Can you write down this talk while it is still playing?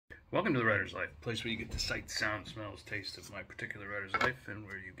Welcome to the Writer's Life, a place where you get the sight, sound, smells, taste of my particular writer's life, and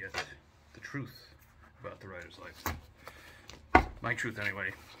where you get the truth about the writer's life. My truth,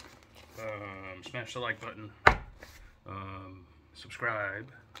 anyway. Smash the like button,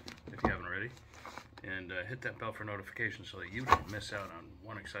 subscribe if you haven't already, and hit that bell for notifications so that you don't miss out on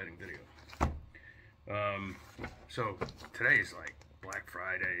one exciting video. So today is like Black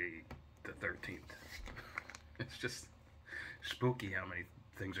Friday the 13th. It's just spooky how many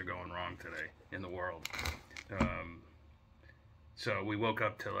things are going wrong today in the world. So we woke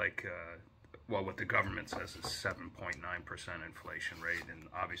up to like, well, what the government says is 7.9% inflation rate, and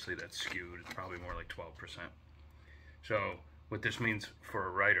obviously that's skewed. It's probably more like 12%. So what this means for a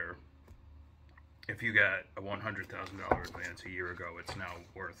writer, if you got a $100,000 advance a year ago, it's now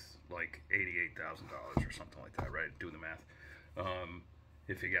worth like $88,000 or something like that, right? Do the math.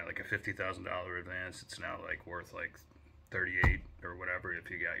 If you got like a $50,000 advance, it's now like worth like 38 or whatever. If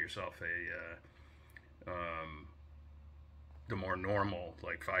you got yourself a the more normal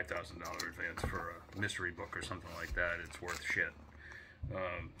like $5,000 advance for a mystery book or something like that, it's worth shit.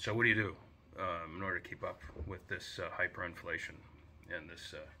 So what do you do in order to keep up with this hyperinflation and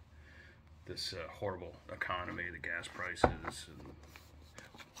this horrible economy, the gas prices, and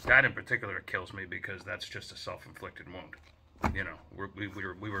that in particular kills me because that's just a self-inflicted wound. You know,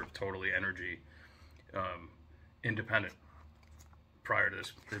 we were totally energy independent prior to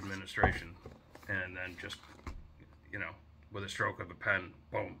this administration, and then just, you know, with a stroke of a pen,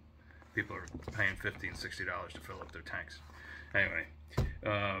 boom, people are paying $50 and $60 to fill up their tanks. Anyway,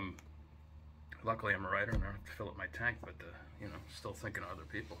 luckily I'm a writer and I don't have to fill up my tank, but you know, still thinking of other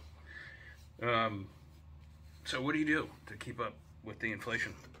people. So what do you do to keep up with the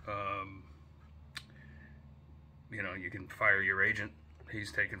inflation? You know, you can fire your agent.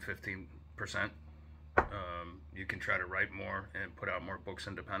 He's taking 15%. You can try to write more and put out more books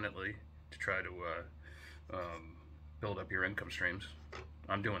independently to try to build up your income streams.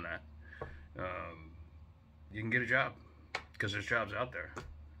 I'm doing that. You can get a job because there's jobs out there,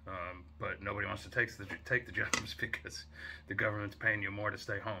 but nobody wants to take the jobs because the government's paying you more to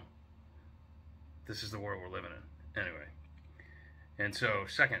stay home. This is the world we're living in. Anyway, and so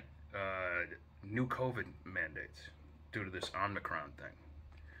second, new COVID mandates due to this Omicron thing.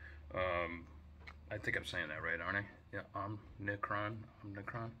 I think I'm saying that right, aren't I? Yeah, Omicron.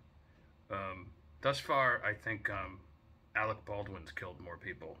 Thus far, I think Alec Baldwin's killed more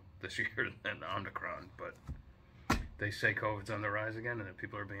people this year than Omicron, but they say COVID's on the rise again and that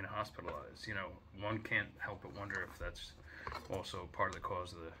people are being hospitalized. You know, one can't help but wonder if that's also part of the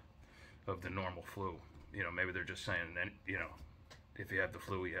cause of the normal flu. You know, maybe they're just saying, you know, if you have the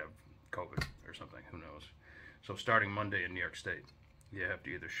flu, you have COVID or something. Who knows? So starting Monday in New York State, you have to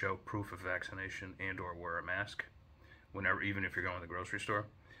either show proof of vaccination and or wear a mask whenever, even if you're going to the grocery store,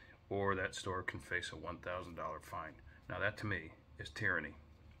 or that store can face a $1,000 fine. Now that to me is tyranny.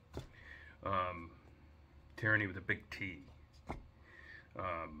 Tyranny with a big T.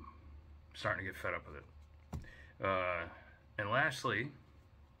 Starting to get fed up with it. And lastly,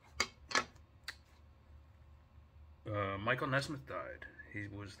 Michael Nesmith died. He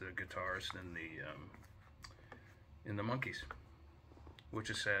was the guitarist in the Monkees, which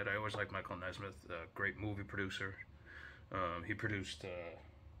is sad. I always liked Michael Nesmith, great movie producer. He produced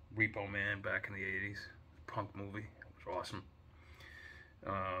Repo Man back in the 80s, punk movie. It was awesome.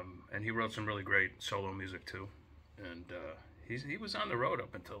 And he wrote some really great solo music too. And he was on the road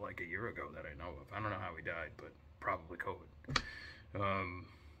up until like a year ago that I know of. I don't know how he died, but probably COVID.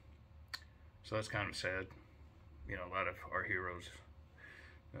 So that's kind of sad. You know, a lot of our heroes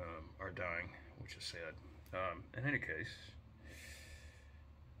are dying, which is sad. In any case,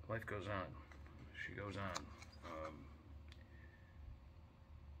 life goes on. She goes on.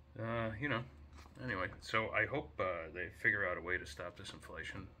 You know, anyway, so I hope they figure out a way to stop this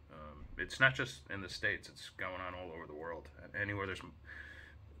inflation. It's not just in the States, it's going on all over the world. Anywhere there's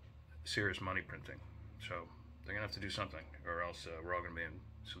serious money printing. So they're going to have to do something, or else we're all going to be in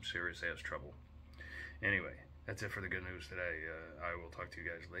some serious ass trouble. Anyway, that's it for the good news today. I will talk to you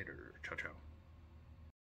guys later. Ciao, ciao.